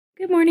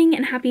Good morning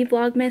and happy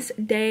Vlogmas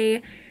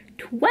day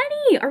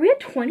 20. Are we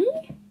at 20?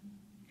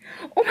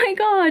 Oh my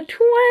god,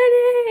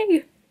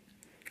 20!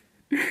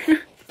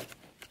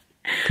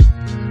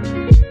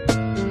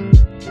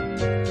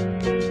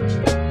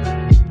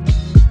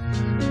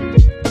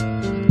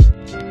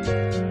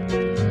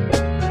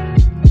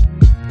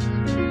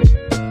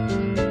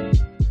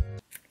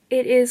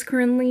 It is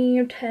currently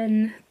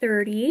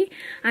 10:30.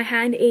 I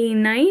had a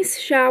nice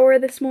shower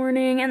this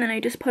morning and then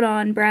I just put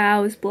on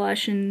brows,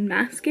 blush, and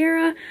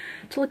mascara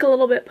to look a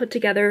little bit put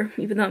together,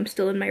 even though I'm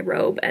still in my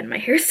robe and my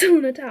hair's still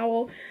in a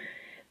towel.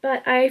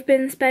 But I've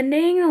been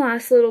spending the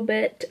last little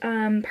bit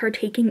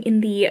partaking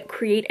in the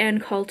Create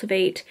and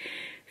Cultivate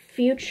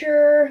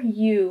Future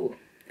You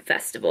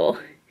Festival.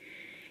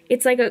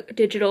 It's like a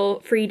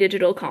free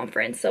digital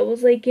conference. So I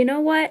was like, you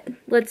know what?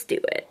 Let's do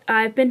it.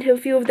 I've been to a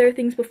few of their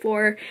things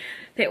before.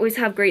 They always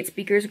have great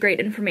speakers, great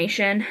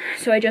information.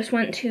 So I just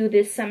went to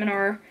this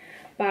seminar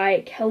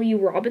by Kelly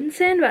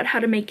Robinson about how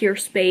to make your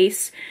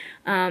space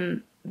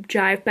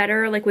jive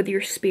better, like with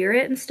your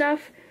spirit and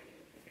stuff.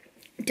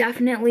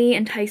 Definitely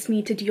enticed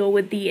me to deal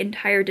with the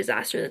entire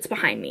disaster that's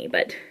behind me,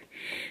 but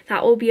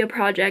that will be a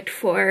project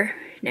for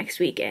next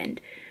weekend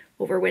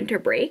over winter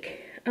break.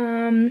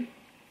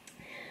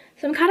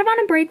 So I'm kind of on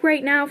a break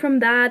right now from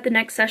that. The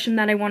next session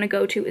that I want to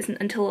go to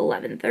isn't until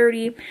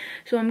 11:30.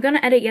 So I'm going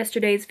to edit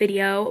yesterday's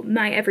video,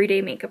 my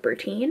everyday makeup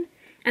routine,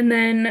 and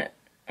then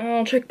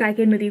I'll check back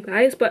in with you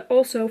guys. But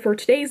also for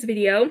today's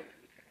video,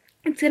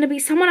 it's going to be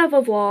somewhat of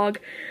a vlog,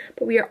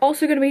 but we are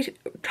also going to be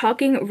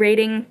talking,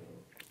 rating,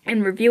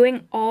 and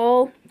reviewing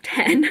all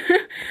 10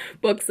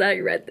 books that I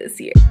read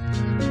this year.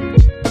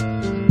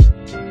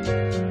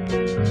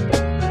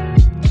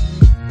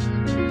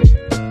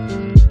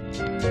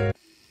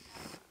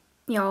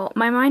 Y'all,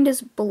 my mind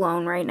is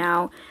blown right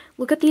now.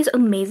 Look at these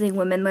amazing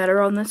women that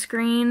are on the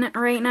screen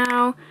right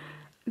now.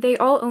 They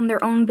all own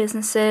their own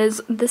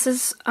businesses. This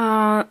is,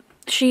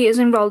 she is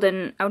involved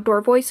in Outdoor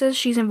Voices.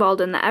 She's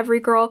involved in the Every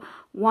Girl,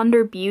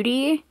 Wonder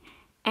Beauty,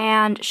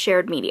 and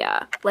Shared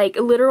Media. Like,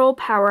 literal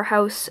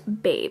powerhouse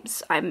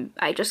babes.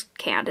 I just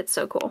can't. It's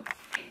so cool.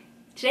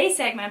 Today's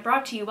segment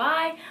brought to you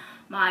by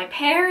my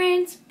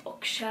parents'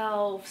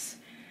 bookshelves.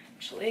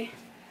 Actually.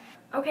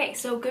 Okay,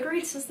 so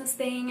Goodreads does this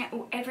thing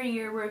every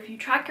year where if you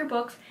track your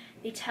books,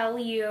 they tell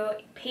you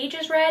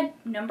pages read,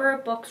 number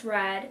of books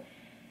read,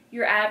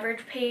 your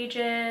average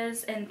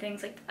pages, and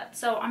things like that.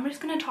 So I'm just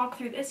going to talk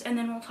through this and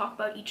then we'll talk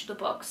about each of the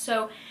books.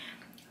 So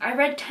I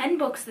read 10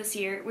 books this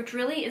year, which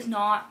really is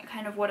not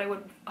kind of what I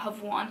would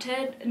have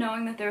wanted,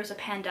 knowing that there was a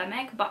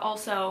pandemic, but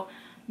also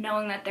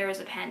knowing that there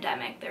is a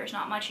pandemic. There's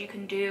not much you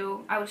can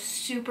do. I was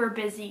super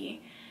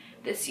busy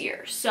this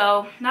year,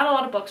 so not a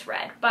lot of books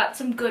read, but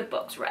some good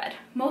books read.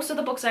 Most of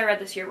the books I read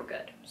this year were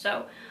good.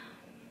 So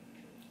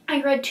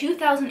I read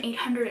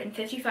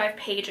 2,855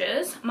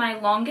 pages. My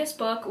longest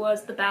book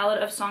was The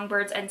Ballad of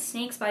Songbirds and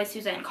Snakes by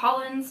Suzanne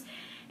Collins,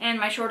 and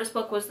my shortest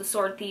book was The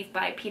Sword Thief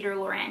by Peter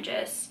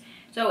Lerangis.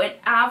 So an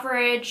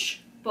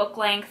average book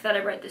length that I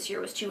read this year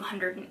was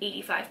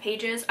 285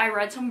 pages. I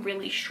read some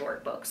really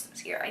short books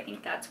this year. I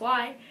think that's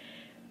why.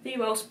 The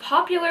most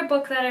popular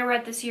book that I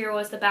read this year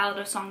was The Ballad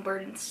of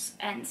Songbirds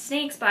and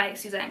Snakes by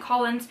Suzanne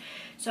Collins.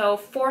 So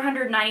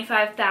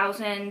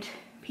 495,000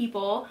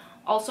 people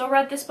also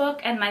read this book,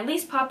 and my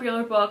least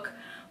popular book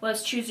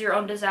was Choose Your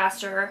Own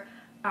Disaster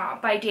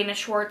by Dana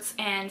Schwartz,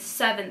 and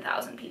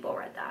 7,000 people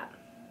read that.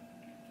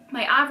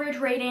 My average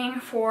rating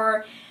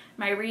for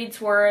my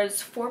reads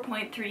was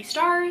 4.3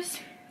 stars,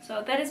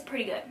 so that is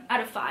pretty good, out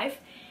of 5.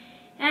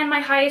 And my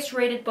highest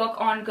rated book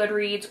on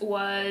Goodreads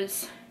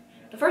was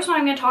the first one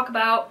I'm going to talk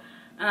about,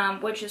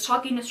 which is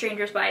Talking to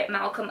Strangers by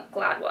Malcolm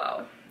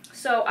Gladwell.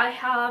 So I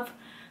have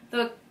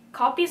the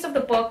copies of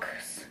the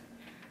books,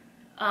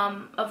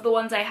 of the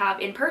ones I have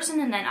in person,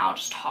 and then I'll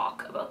just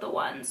talk about the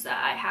ones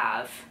that I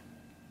have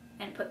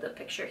and put the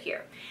picture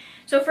here.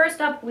 So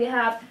first up, we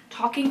have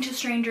Talking to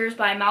Strangers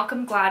by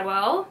Malcolm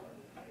Gladwell.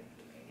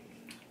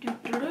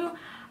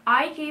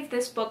 I gave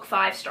this book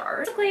 5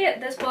 stars. Basically,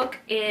 this book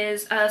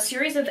is a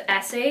series of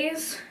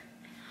essays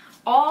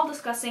all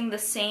discussing the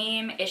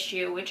same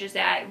issue, which is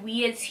that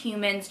we as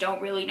humans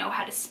don't really know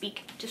how to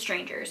speak to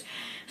strangers.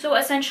 So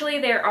essentially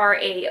there are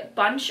a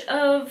bunch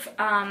of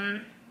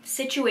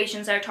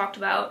situations that I talked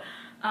about.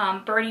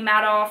 Bernie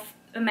Madoff,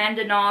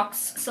 Amanda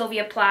Knox,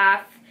 Sylvia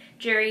Plath,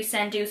 Jerry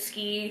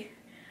Sandusky,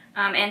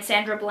 and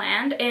Sandra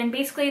Bland. And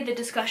basically the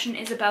discussion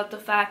is about the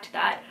fact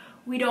that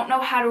we don't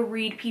know how to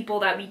read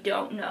people that we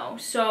don't know.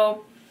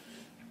 So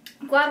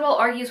Gladwell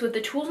argues with the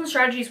tools and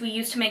strategies we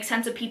use to make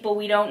sense of people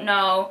we don't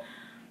know,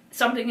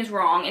 something is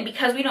wrong, and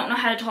because we don't know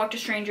how to talk to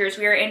strangers,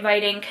 we are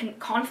inviting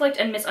conflict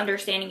and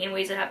misunderstanding in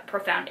ways that have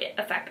profound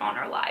effect on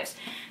our lives.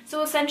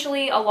 So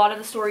essentially, a lot of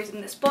the stories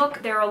in this book,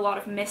 there are a lot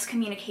of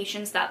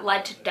miscommunications that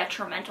led to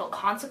detrimental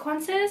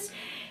consequences,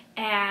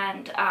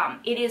 and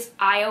it is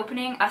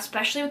eye-opening,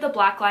 especially with the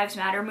Black Lives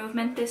Matter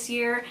movement this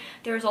year.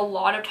 There's a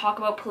lot of talk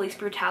about police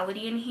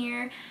brutality in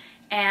here,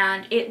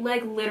 and it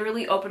like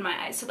literally opened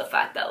my eyes to the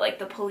fact that like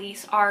the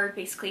police are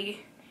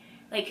basically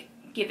like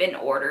given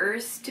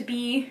orders to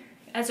be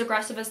as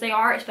aggressive as they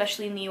are,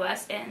 especially in the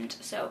US. And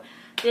so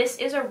this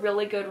is a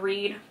really good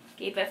read.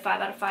 Gave it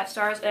 5 out of 5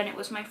 stars, and it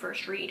was my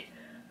first read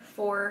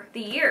for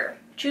the year.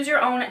 Choose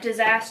Your Own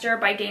Disaster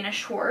by Dana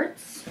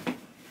Schwartz.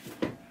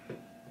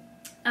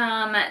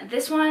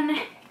 This one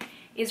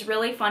is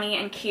really funny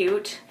and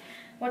cute.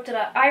 What did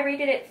I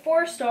rated it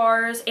 4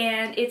 stars,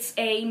 and it's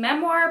a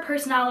memoir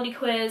personality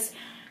quiz,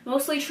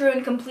 mostly true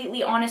and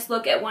completely honest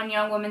look at one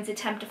young woman's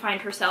attempt to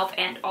find herself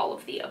and all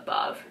of the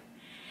above.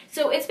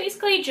 So it's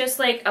basically just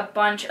like a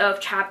bunch of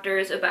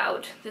chapters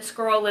about this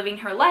girl living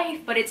her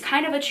life, but it's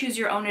kind of a choose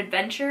your own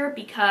adventure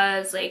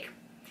because, like,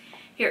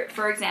 here,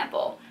 for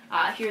example,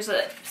 here's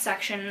a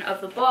section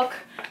of the book.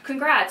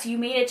 Congrats, you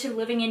made it to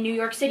living in New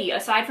York City.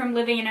 Aside from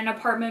living in an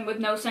apartment with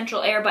no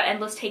central air but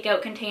endless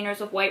takeout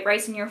containers of white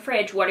rice in your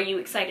fridge, what are you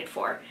excited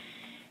for?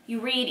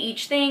 You read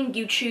each thing,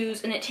 you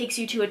choose, and it takes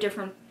you to a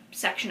different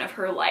section of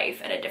her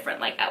life and a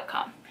different, like,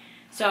 outcome.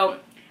 So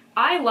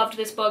I loved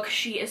this book.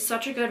 She is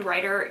such a good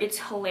writer. It's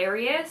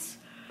hilarious.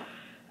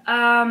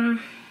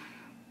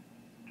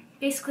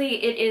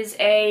 Basically, it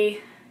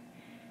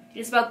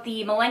is about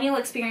the millennial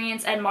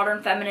experience and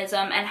modern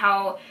feminism, and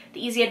how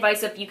the easy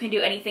advice of you can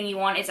do anything you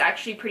want is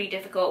actually pretty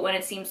difficult when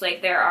it seems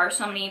like there are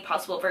so many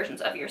possible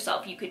versions of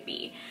yourself you could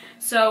be.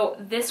 So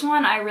this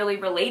one I really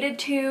related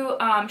to.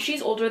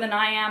 She's older than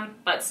I am,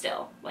 but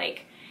still,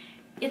 like,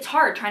 it's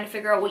hard trying to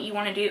figure out what you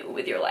want to do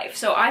with your life.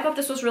 So I thought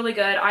this was really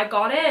good. I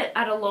got it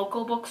at a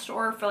local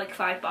bookstore for like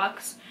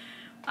 $5.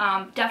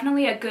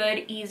 Definitely a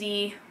good,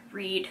 easy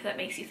read that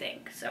makes you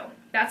think. So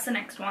that's the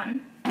next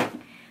one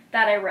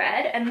that I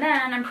read. And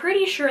then I'm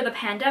pretty sure the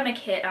pandemic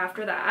hit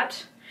after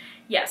that.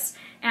 Yes.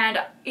 And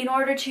in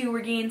order to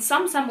regain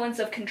some semblance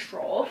of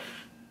control,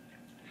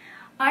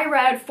 I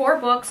read 4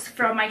 books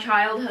from my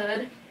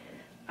childhood.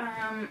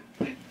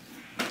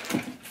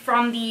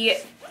 From the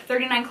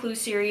 39 Clues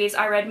series,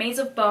 I read Maze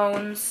of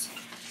Bones,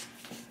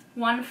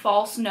 One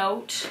False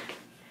Note,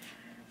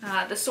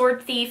 The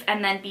Sword Thief,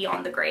 and then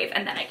Beyond the Grave,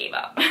 and then I gave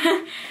up.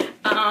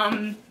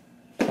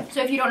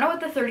 So if you don't know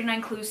what the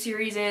 39 Clues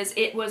series is,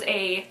 it was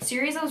a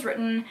series that was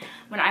written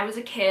when I was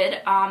a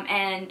kid,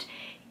 and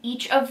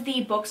each of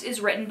the books is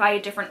written by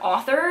a different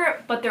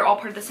author, but they're all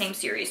part of the same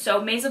series.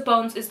 So Maze of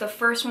Bones is the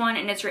first one,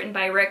 and it's written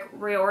by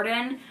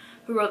Riordan,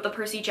 who wrote the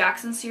Percy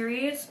Jackson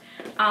series.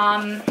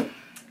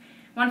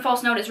 One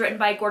False Note is written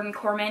by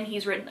Korman.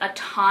 He's written a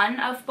ton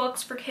of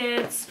books for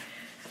kids.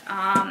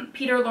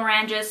 Peter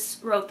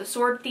Lerangis wrote The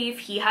Sword Thief.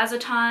 He has a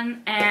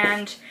ton.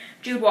 And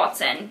Jude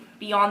Watson,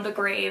 Beyond the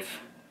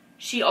Grave.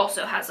 She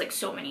also has like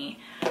so many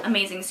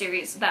amazing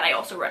series that I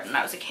also read when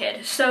I was a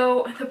kid.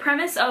 So the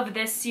premise of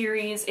this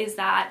series is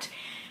that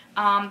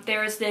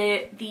there's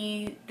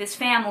this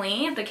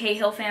family, the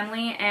Cahill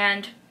family,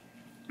 and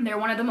they're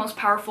one of the most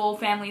powerful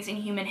families in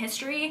human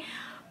history.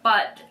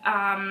 But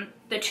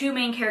the 2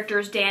 main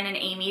characters, Dan and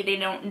Amy, they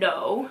don't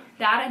know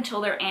that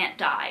until their aunt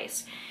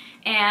dies.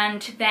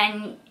 And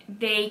then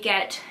they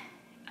get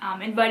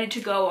invited to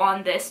go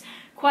on this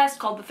quest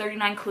called the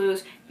 39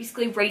 Clues,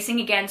 basically racing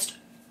against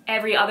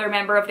every other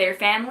member of their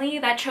family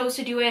that chose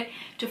to do it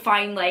to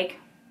find, like,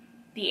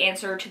 the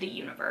answer to the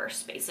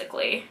universe,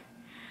 basically.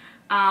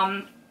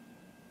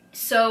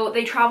 So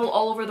they travel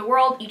all over the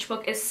world. Each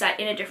book is set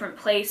in a different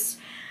place,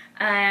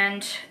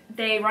 and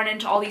they run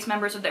into all these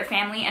members of their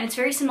family, and it's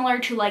very similar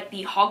to, like,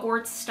 the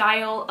Hogwarts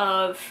style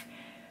of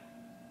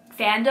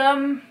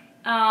fandom.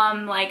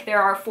 Like,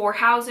 there are 4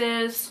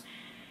 houses,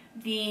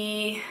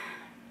 the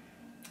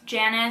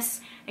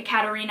Janice,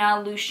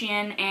 Ekaterina,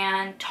 Lucian,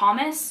 and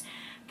Thomas,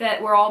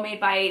 that were all made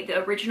by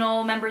the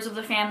original members of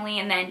the family,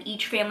 and then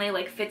each family,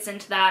 like, fits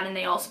into that, and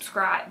they all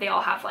subscribe, they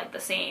all have, like, the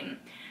same,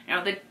 you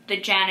know, the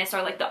Janice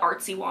are, like, the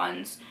artsy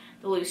ones,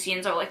 the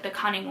Lucians are, like, the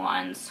cunning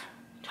ones,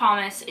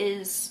 Thomas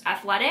is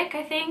athletic,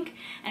 I think,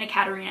 and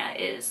Ekaterina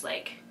is,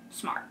 like,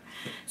 smart.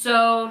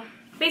 So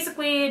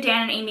basically,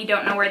 Dan and Amy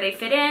don't know where they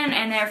fit in,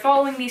 and they're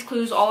following these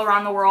clues all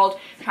around the world,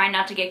 trying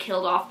not to get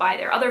killed off by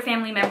their other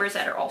family members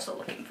that are also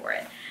looking for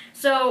it.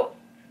 So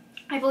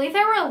I believe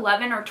there were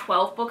 11 or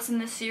 12 books in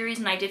this series,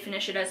 and I did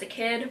finish it as a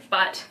kid,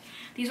 but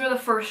these were the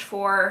first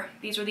 4.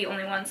 These were the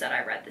only ones that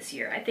I read this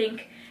year, I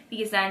think,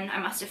 because then I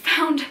must have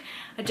found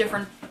a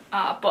different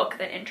book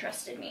that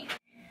interested me.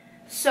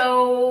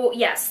 So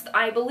yes,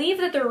 I believe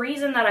that the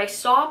reason that I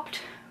stopped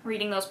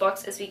reading those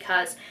books is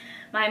because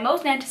my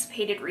most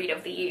anticipated read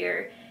of the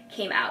year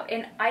came out,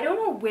 and I don't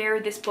know where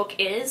this book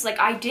is. Like,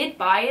 I did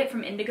buy it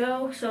from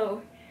Indigo,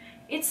 so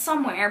it's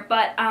somewhere,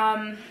 but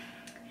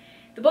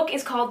the book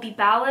is called The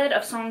Ballad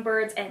of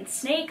Songbirds and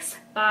Snakes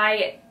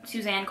by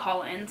Suzanne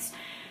Collins.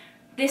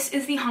 This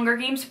is the Hunger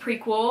Games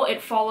prequel. It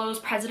follows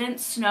President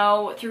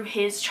Snow through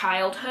his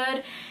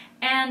childhood,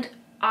 and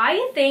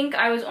I think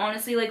I was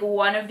honestly, like,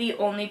 one of the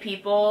only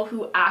people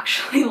who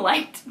actually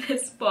liked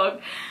this book.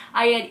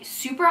 I had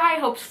super high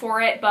hopes for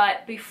it,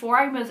 but before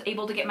I was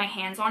able to get my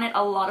hands on it,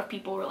 a lot of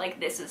people were like,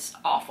 this is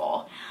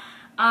awful.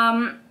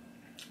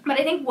 But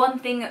I think one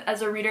thing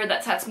as a reader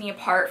that sets me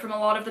apart from a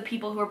lot of the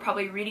people who are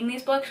probably reading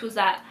these books was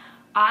that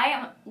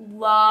I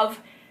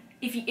love,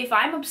 if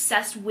I'm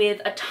obsessed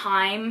with a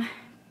time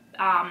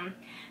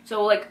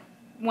So like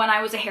when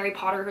I was a Harry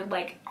Potter,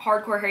 like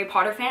hardcore Harry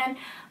Potter fan,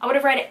 I would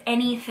have read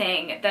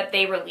anything that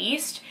they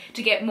released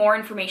to get more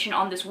information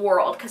on this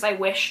world, because I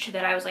wished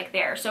that I was like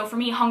there. So for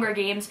me, Hunger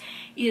Games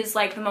is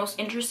like the most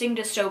interesting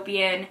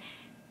dystopian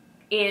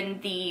in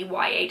the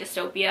YA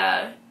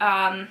dystopia.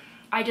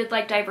 I did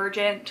like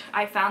Divergent.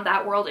 I found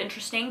that world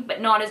interesting, but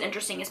not as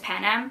interesting as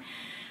Panem.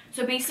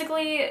 So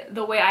basically,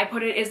 the way I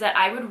put it is that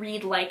I would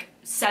read like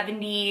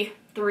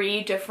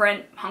 73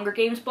 different Hunger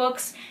Games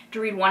books to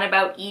read one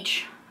about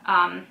each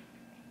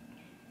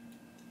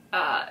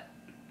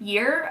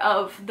year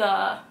of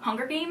the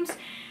Hunger Games.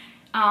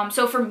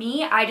 So for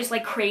me, I just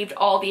like craved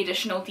all the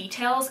additional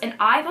details, and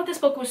I thought this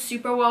book was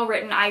super well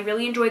written. I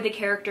really enjoyed the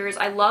characters.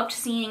 I loved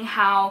seeing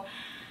how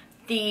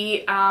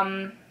the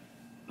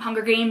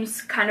Hunger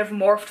Games kind of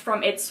morphed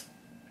from its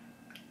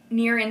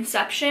near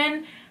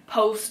inception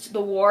post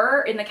the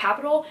war in the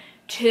capital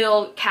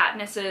till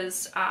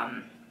Katniss's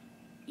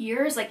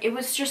years. Like, it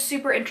was just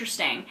super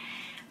interesting.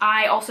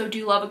 I also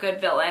do love a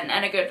good villain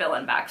and a good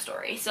villain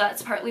backstory, so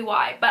that's partly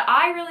why. But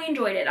I really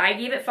enjoyed it. I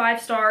gave it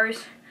 5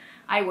 stars.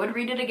 I would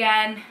read it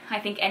again. I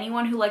think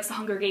anyone who likes the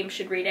Hunger Games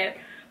should read it,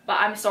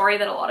 but I'm sorry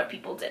that a lot of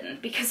people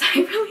didn't, because I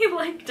really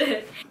liked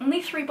it.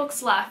 Only 3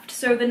 books left.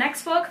 So the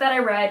next book that I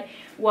read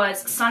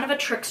was Son of a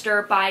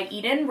Trickster by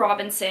Eden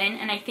Robinson,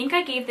 and I think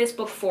I gave this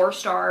book 4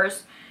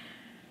 stars.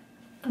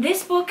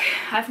 This book,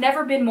 I've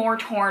never been more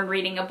torn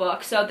reading a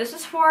book, so this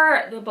is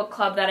for the book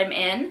club that I'm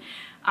in.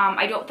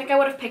 I don't think I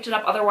would have picked it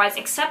up otherwise,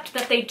 except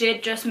that they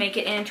did just make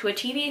it into a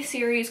TV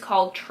series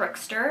called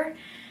Trickster.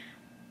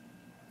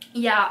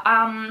 Yeah,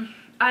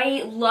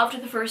 I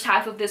loved the first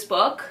half of this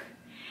book,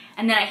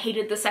 and then I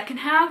hated the second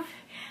half,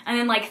 and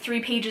then like 3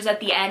 pages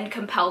at the end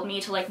compelled me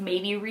to like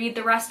maybe read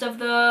the rest of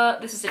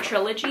this is a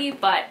trilogy,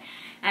 but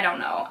I don't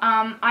know.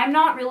 I'm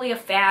not really a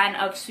fan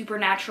of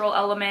supernatural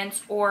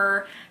elements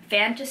or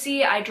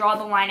fantasy. I draw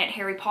the line at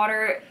Harry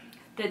Potter.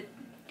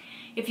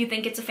 If you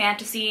think it's a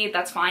fantasy,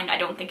 that's fine. I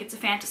don't think it's a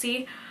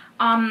fantasy.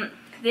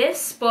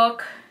 This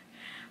book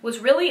was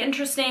really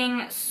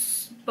interesting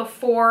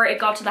before it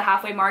got to the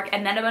halfway mark,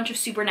 and then a bunch of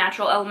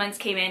supernatural elements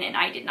came in and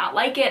I did not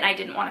like it and I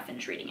didn't want to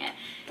finish reading it.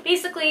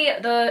 Basically,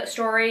 the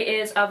story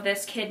is of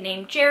this kid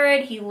named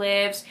Jared. He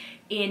lives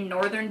in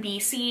northern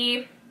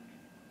BC.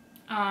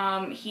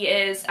 He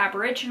is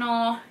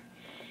Aboriginal.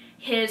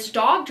 His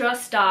dog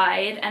just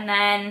died, and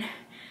then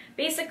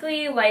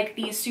basically like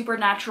these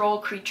supernatural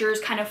creatures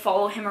kind of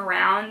follow him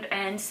around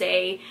and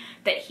say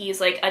that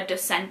he's like a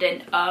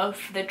descendant of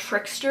the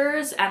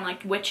tricksters and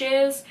like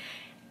witches,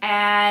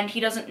 and he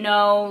doesn't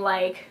know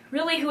like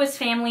really who his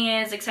family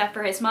is except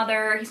for his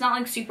mother. He's not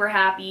like super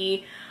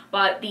happy,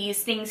 but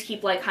these things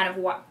keep like kind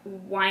of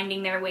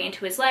winding their way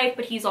into his life,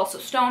 but he's also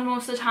stoned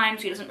most of the time,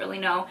 so he doesn't really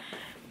know.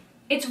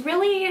 It's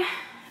really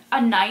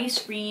a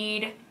nice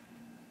read.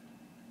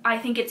 I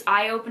think it's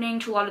eye-opening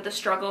to a lot of the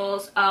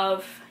struggles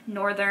of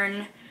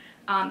northern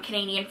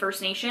Canadian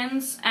First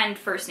Nations and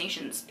First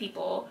Nations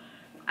people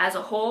as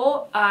a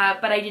whole,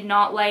 but I did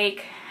not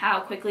like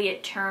how quickly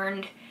it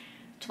turned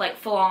to like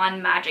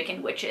full-on magic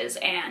and witches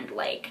and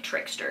like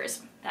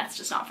tricksters. That's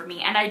just not for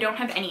me, and I don't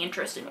have any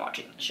interest in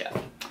watching the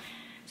show.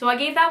 So I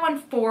gave that one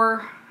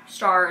 4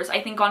 stars,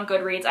 I think, on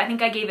Goodreads. I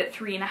think I gave it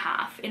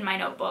 3.5 in my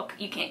notebook.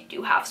 You can't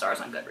do half stars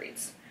on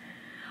Goodreads.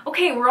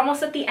 Okay, we're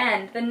almost at the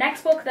end. The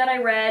next book that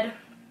I read,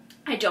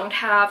 I don't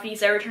have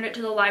because I returned it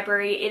to the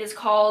library. It is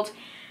called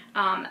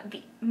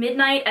The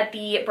Midnight at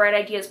the Bright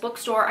Ideas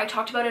Bookstore. I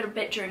talked about it a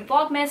bit during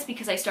Vlogmas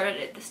because I started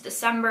it this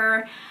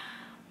December.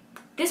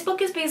 This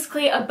book is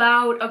basically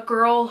about a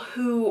girl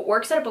who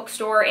works at a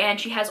bookstore, and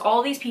she has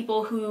all these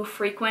people who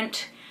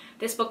frequent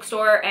this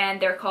bookstore,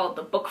 and they're called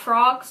the Book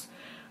Frogs.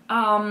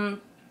 One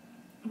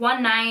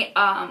night,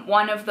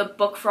 one of the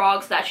Book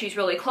Frogs that she's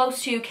really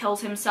close to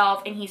kills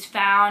himself, and he's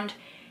found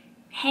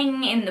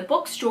hanging in the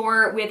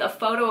bookstore with a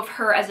photo of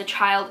her as a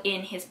child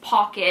in his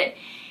pocket.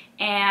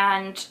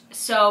 And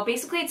so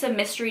basically it's a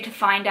mystery to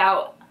find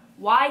out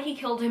why he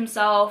killed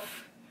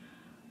himself,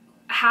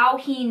 how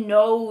he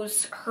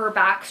knows her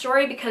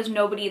backstory, because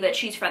nobody that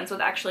she's friends with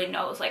actually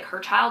knows like her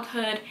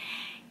childhood,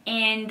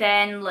 and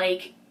then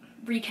like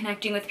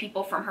reconnecting with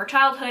people from her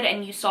childhood,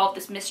 and you solve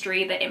this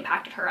mystery that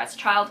impacted her as a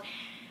child.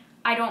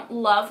 I don't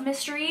love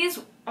mysteries,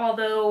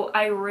 although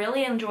I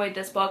really enjoyed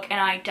this book, and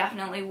I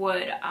definitely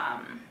would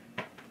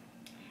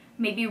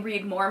maybe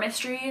read more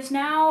mysteries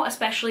now,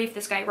 especially if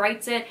this guy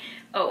writes it.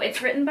 Oh,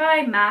 it's written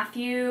by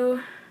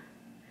Matthew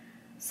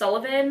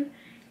Sullivan.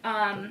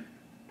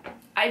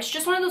 It's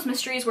just one of those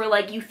mysteries where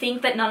like you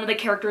think that none of the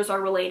characters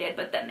are related,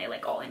 but then they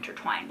like all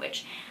intertwine,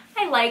 which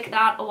I like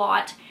that a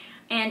lot.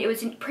 And it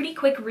was a pretty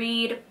quick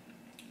read,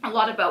 a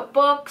lot about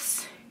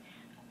books,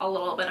 a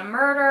little bit of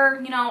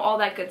murder, you know, all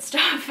that good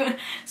stuff.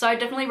 So I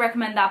definitely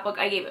recommend that book.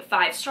 I gave it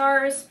 5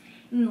 stars.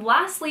 And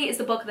lastly is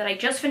the book that I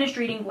just finished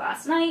reading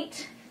last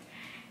night.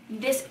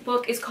 This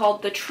book is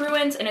called The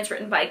Truants, and it's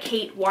written by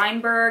Kate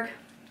Weinberg.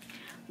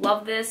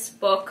 Love this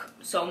book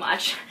so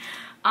much.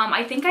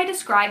 I think I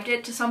described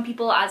it to some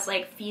people as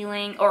like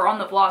feeling, or on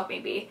the vlog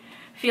maybe,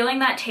 feeling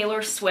that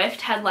Taylor Swift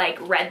had like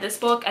read this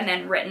book and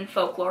then written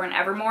Folklore and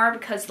Evermore,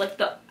 because like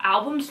the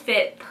albums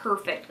fit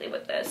perfectly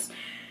with this.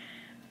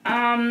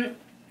 I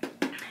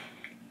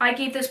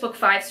gave this book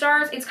 5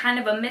 stars. It's kind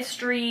of a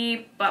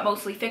mystery, but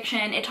mostly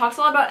fiction. It talks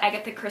a lot about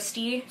Agatha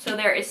Christie, so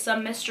there is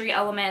some mystery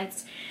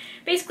elements.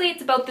 Basically,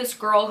 it's about this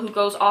girl who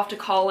goes off to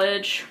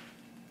college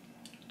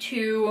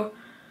to,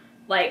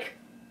 like,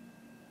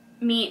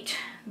 to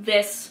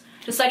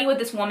study with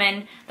this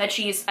woman that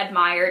she's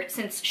admired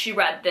since she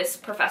read this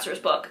professor's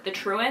book, The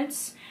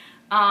Truants.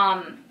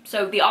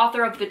 So the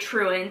author of The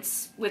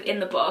Truants within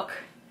the book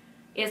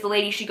is the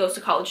lady she goes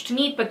to college to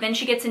meet, but then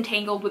she gets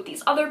entangled with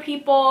these other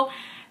people,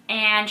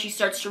 and she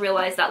starts to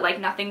realize that like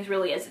nothing's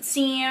really as it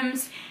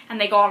seems,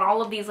 and they go on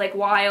all of these like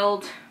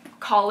wild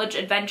college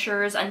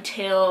adventures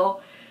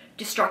until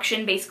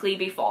destruction basically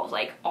befalls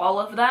like all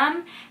of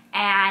them,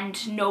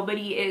 and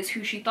nobody is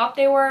who she thought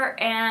they were.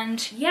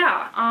 And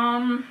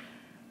yeah,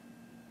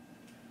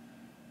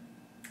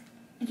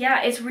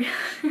 yeah, it's really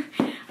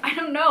I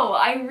don't know,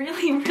 I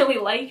really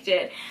liked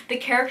it. The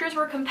characters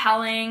were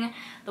compelling,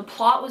 the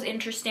plot was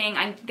interesting.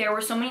 There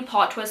were so many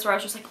plot twists where I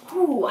was just like,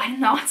 ooh, I did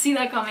not see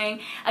that coming.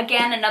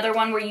 Again, another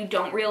one where you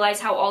don't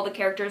realize how all the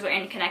characters are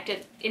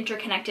interconnected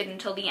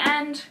until the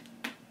end.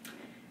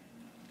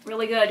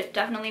 Really good.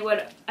 Definitely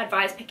would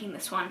advise picking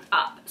this one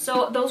up.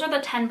 So those are the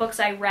 10 books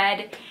I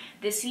read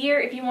this year.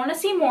 If you want to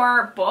see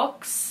more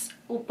book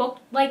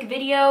like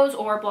videos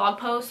or blog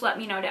posts, let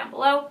me know down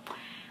below.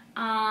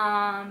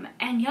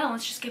 And yeah,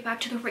 let's just get back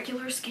to the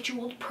regular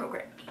scheduled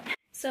programming.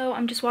 So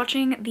I'm just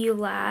watching the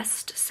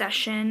last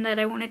session that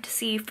I wanted to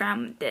see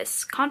from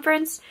this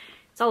conference.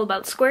 It's all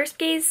about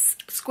Squarespace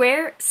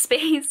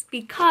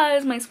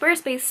because my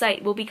Squarespace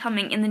site will be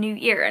coming in the new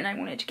year, and I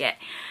wanted to get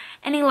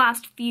any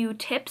last few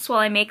tips while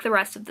I make the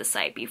rest of the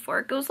site before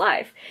it goes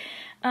live.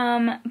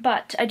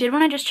 But I did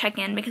want to just check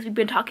in because we've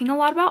been talking a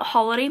lot about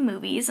holiday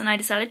movies, and I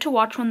decided to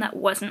watch one that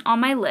wasn't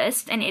on my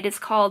list, and it is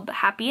called The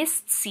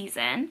Happiest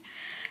Season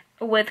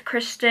with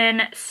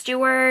Kristen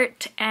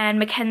Stewart and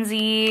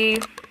Mackenzie.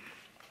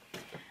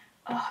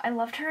 Oh, I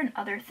loved her in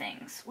other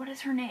things. What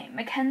is her name?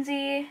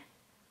 Mackenzie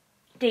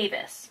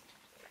Davis.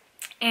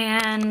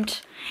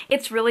 And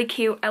it's really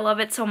cute. I love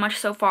it so much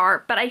so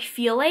far, but I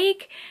feel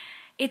like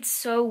it's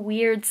so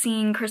weird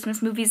seeing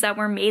Christmas movies that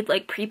were made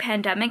like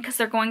pre-pandemic, because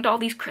they're going to all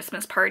these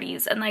Christmas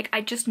parties and like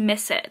I just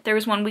miss it. There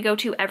was one we go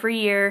to every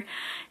year.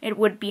 It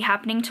would be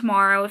happening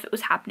tomorrow if it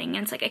was happening,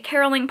 and it's like a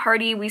caroling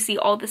party. We see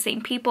all the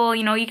same people,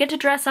 you know, you get to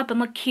dress up and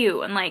look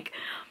cute, and like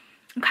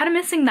I'm kind of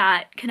missing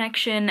that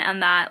connection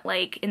and that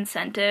like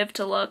incentive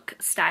to look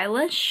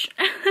stylish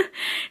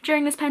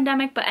during this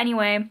pandemic. But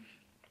anyway,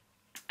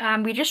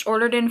 we just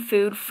ordered in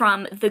food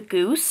from The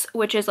Goose,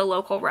 which is a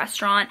local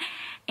restaurant,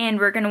 and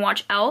we're gonna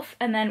watch Elf,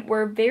 and then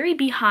we're very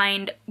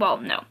behind. Well,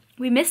 no,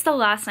 we missed the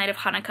last night of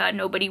Hanukkah.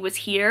 Nobody was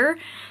here,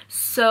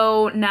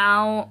 so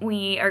now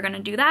we are gonna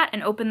do that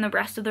and open the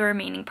rest of the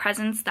remaining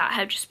presents that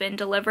have just been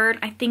delivered.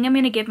 I think I'm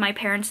gonna give my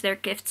parents their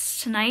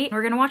gifts tonight.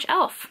 We're gonna watch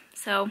Elf,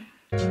 so.